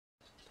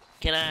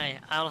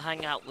I'll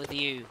hang out with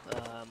you,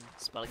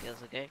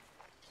 Sparkus, okay?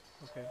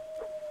 Okay.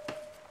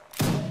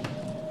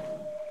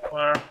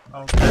 Where? Okay.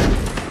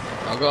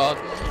 Oh god!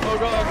 Oh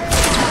god!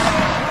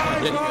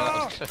 There you go.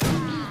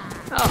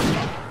 Oh.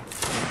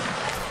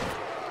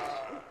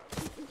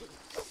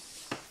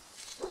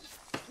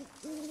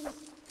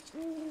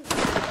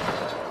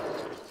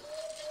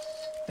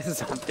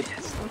 Zombies.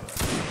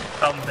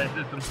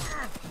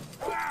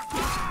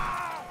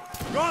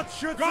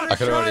 I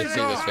can already see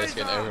this place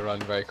getting overrun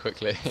very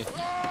quickly.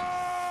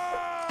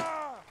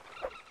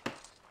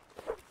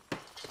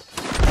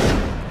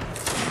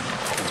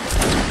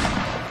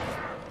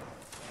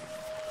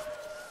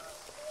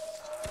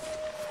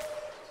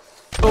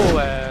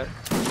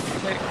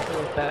 Check a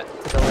little bit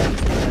to the left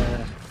of the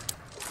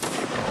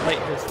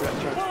lighthouse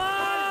structure.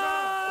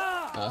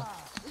 Huh?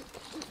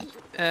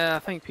 I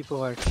think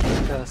people are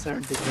cheating to a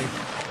certain degree.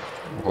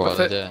 What are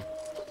they doing?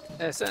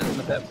 Sitting in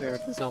the bit where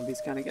the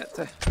zombies kind of get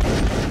to.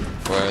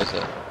 Where is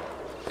it?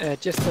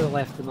 Just to the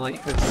left of the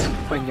lighthouse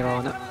when you're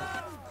on it.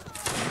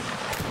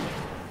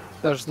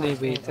 There's no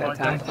way to I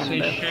attack can on see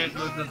it. shit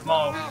with the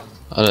mouth.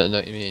 I don't know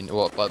what you mean.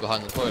 What, like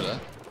behind the toilet?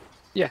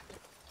 Yeah.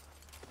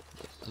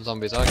 The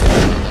zombies are getting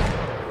down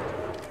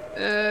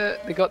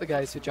They got the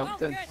guys who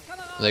jumped in. there.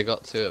 They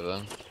got 2 of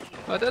them.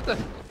 Oh, did they?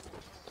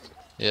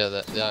 Yeah,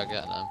 they are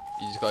getting them.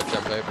 You just gotta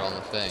jump over on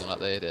the thing like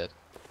they did.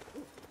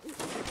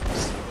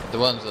 The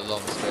ones with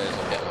long spears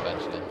will get them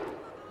eventually.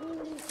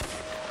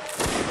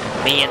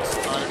 Me and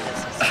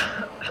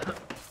Sparkus.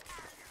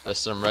 There's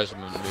some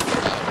regiment moving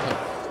out.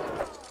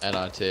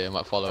 NIT, I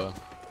might follow them.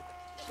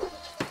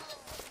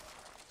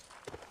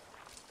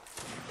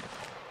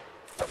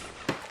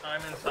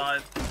 I'm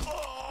inside.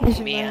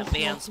 Me and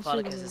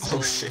Sparkus is all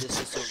just to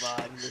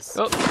survive this.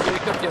 Oh,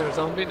 Jacob, you're a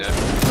zombie now.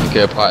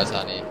 Okay,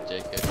 Partizani,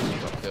 Jacob, you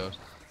got killed.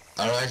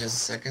 Alright, just a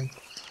second.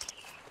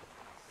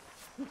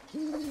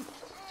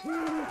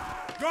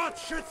 Gott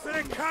schütze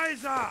den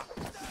Kaiser!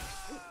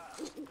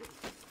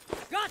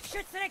 Gott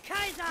schütze den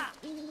Kaiser!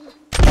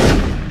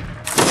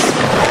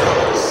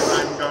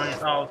 I'm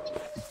going out.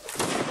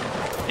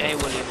 Hey,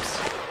 Williams.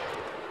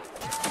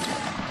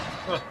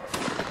 Oh.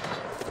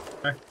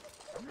 Okay.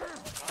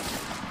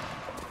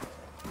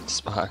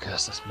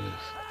 Sparkus, let's move.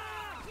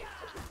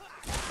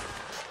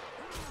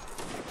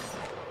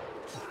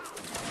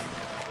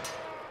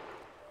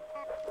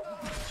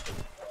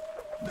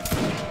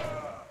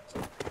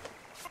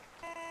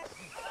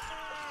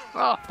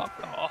 Oh, fuck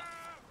off.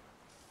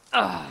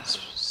 Ah.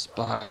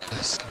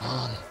 Sparkus, come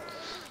on.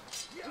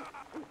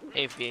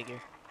 Hey, Figure.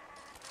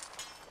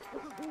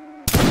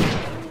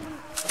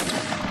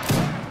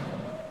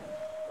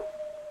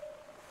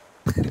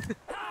 I'm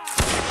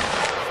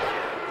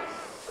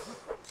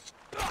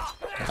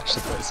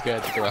actually quite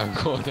scared to go around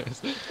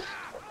corners.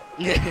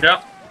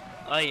 Yeah.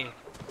 Are you?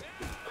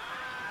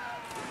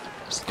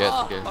 I'm scared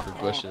to go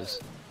through bushes.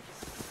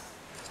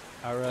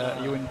 Are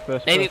you in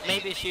first Maybe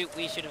person?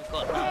 we should have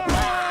got.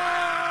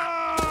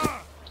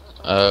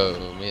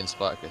 Oh, me and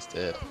Sparkus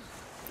did.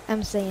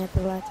 I'm staying at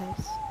the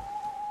lighthouse.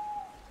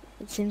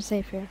 It seems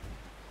safe here.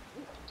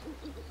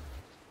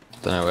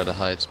 Don't know where to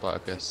hide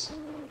Sparkus.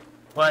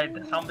 Wait,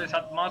 the zombies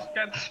have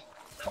muskets?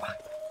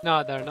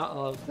 No, they're not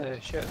allowed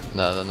to shoot.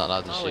 No, they're not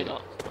allowed to Oh, shoot.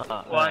 we're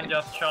not. One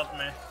just shot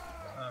me.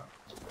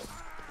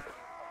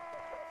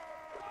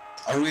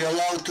 Are we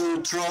allowed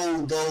to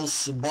throw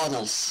those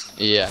bottles?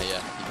 Yeah, you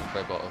can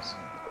throw bottles.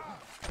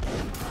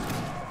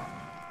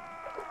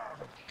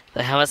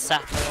 They have a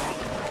sapper.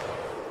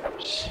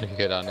 Should we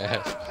go down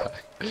here?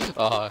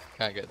 Oh, I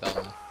can't get down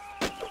there.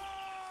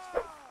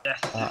 Yes.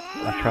 I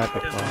tried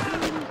before.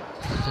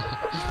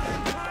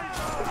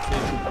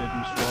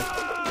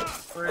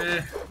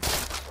 3.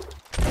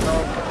 No,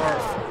 4.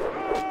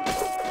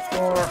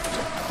 4.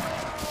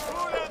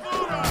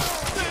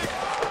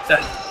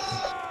 Yes.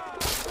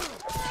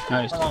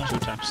 Nice, 2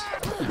 times.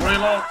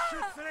 Reload.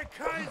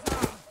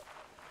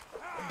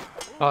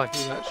 Oh, he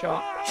got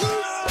shot.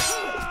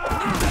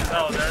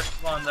 Oh, there's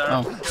one there.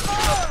 Oh. Yes.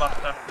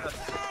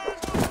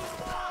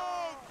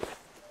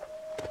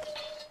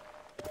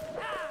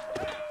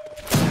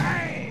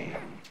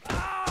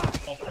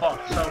 Oh fuck,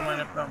 so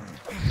many of them.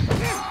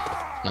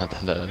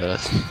 No,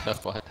 that's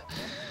not fine.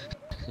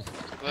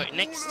 Right,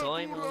 next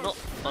time we'll not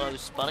follow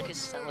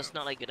Sparkus. That was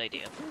not a good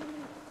idea.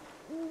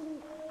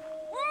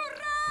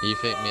 You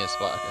think me and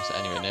Sparkus are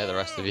anywhere near the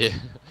rest of you?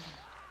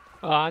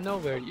 Oh, I know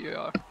where you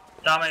are.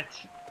 Damn it.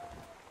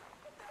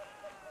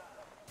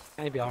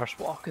 Maybe arse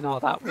walking all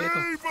that way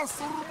though.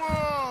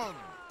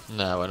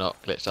 No, we're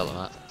not glitched on the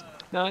map.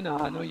 No,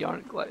 I know you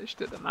aren't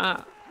glitched at the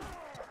map.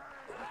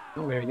 I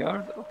know where you are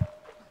though.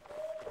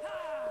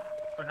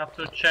 We have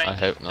to change I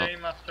hope not.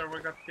 team after we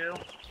got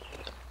killed.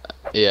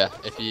 Yeah,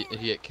 if you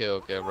get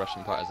killed, go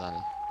Russian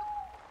Partizani.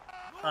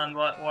 And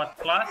what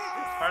class?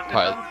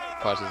 Partisan?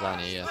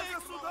 Partizani, yeah.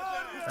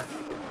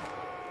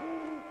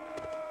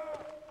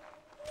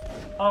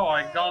 Oh,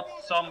 I got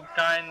some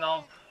kind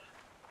of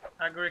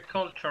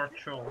agriculture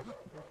tool.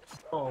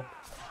 Oh.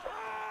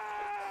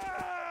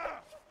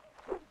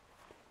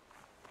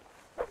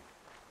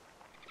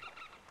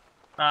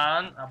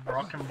 And a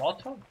broken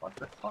bottle? What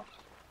the fuck?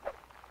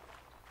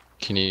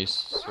 Can you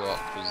swap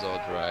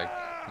Zordrag?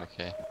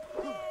 Okay.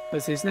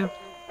 What's his name?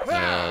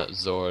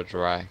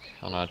 Zordrag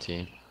on our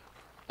team.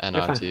 fine.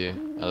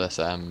 NR2,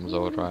 LSM,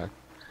 Zordrag.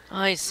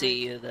 I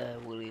see you there,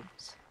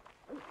 Williams.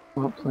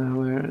 What player?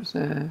 Where is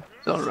it?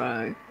 It's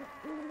alright.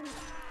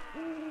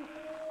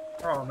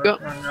 Oh, Go.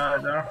 there's one guy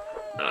there.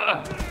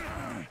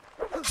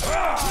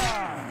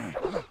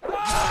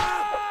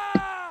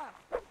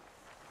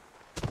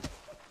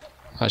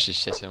 I'm actually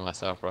shitting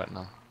myself right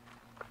now.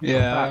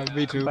 Yeah,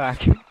 me too.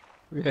 Back.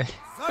 Yeah.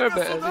 They're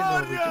better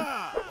than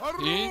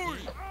Norwegian.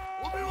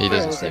 He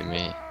doesn't Where see is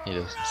me. He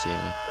doesn't see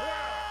me.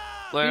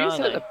 Where You're are at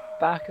they? the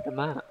back of the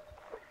map.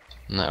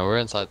 No, we're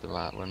inside the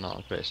map. We're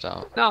not glitched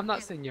out. No, I'm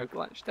not saying you're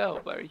glitched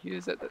out, but you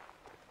at the.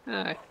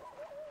 Aye.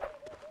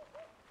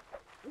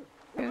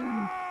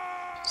 Yeah.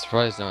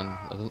 Surprised no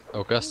one.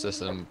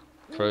 Augustus and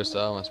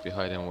ProStar must be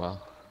hiding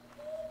well.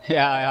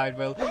 Yeah, I hide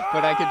well,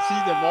 but I can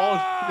see them all.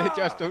 They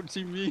just don't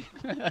see me.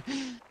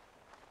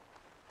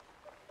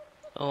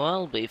 Oh,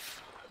 I'll be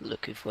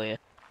looking for you.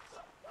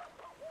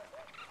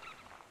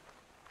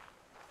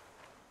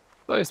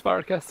 Sorry,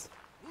 Spartacus.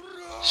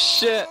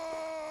 Shit!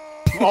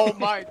 Oh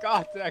my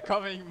god, they're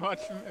coming much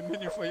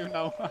many for you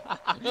now.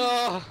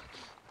 No!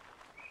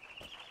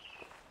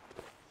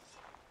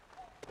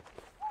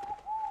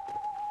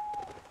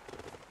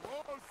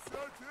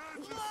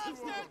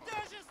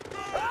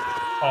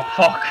 Oh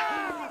fuck!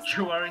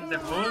 You are in the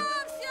boot?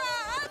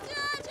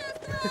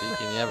 You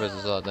can others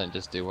as well, don't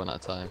just do one at a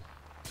time.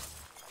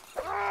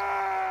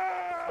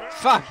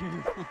 Fuck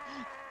you!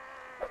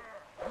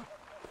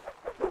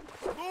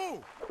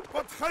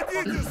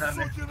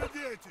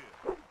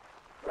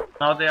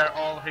 Now they are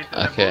all hitting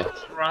Okay. the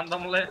boot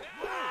randomly.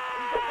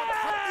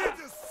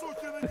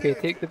 Okay,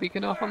 take the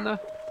beacon off on there.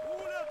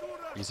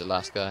 He's the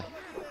last guy.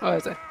 Oh,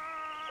 is it?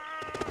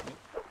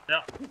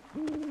 Yeah.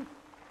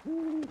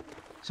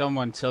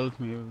 Someone told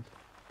me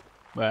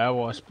where I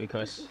was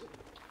because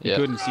he Yeah.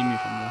 couldn't see me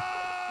from there.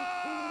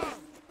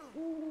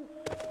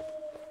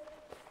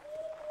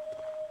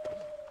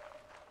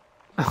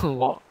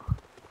 What?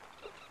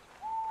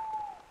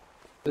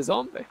 The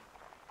zombie?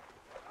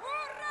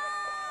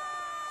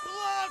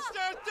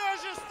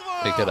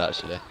 Pretty good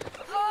actually.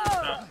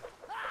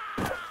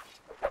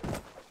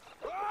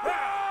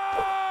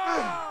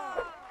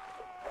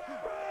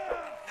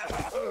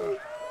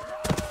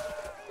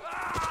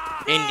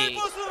 Indeed.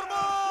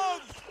 I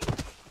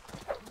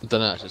don't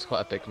know, actually it's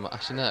quite a big map.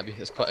 Actually no,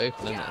 it's quite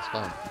open, isn't it? It's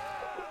fine.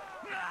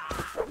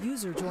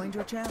 User joined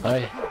your channel. Hi.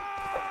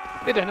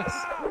 Hey, Dennis.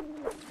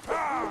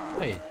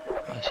 Hey.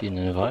 I see an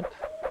invite.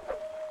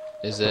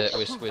 Is it,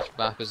 which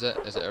map is it?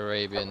 Is it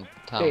Arabian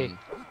Town?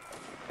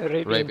 Hey.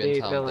 Arabian Bay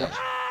Town Village.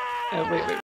 there. Wait.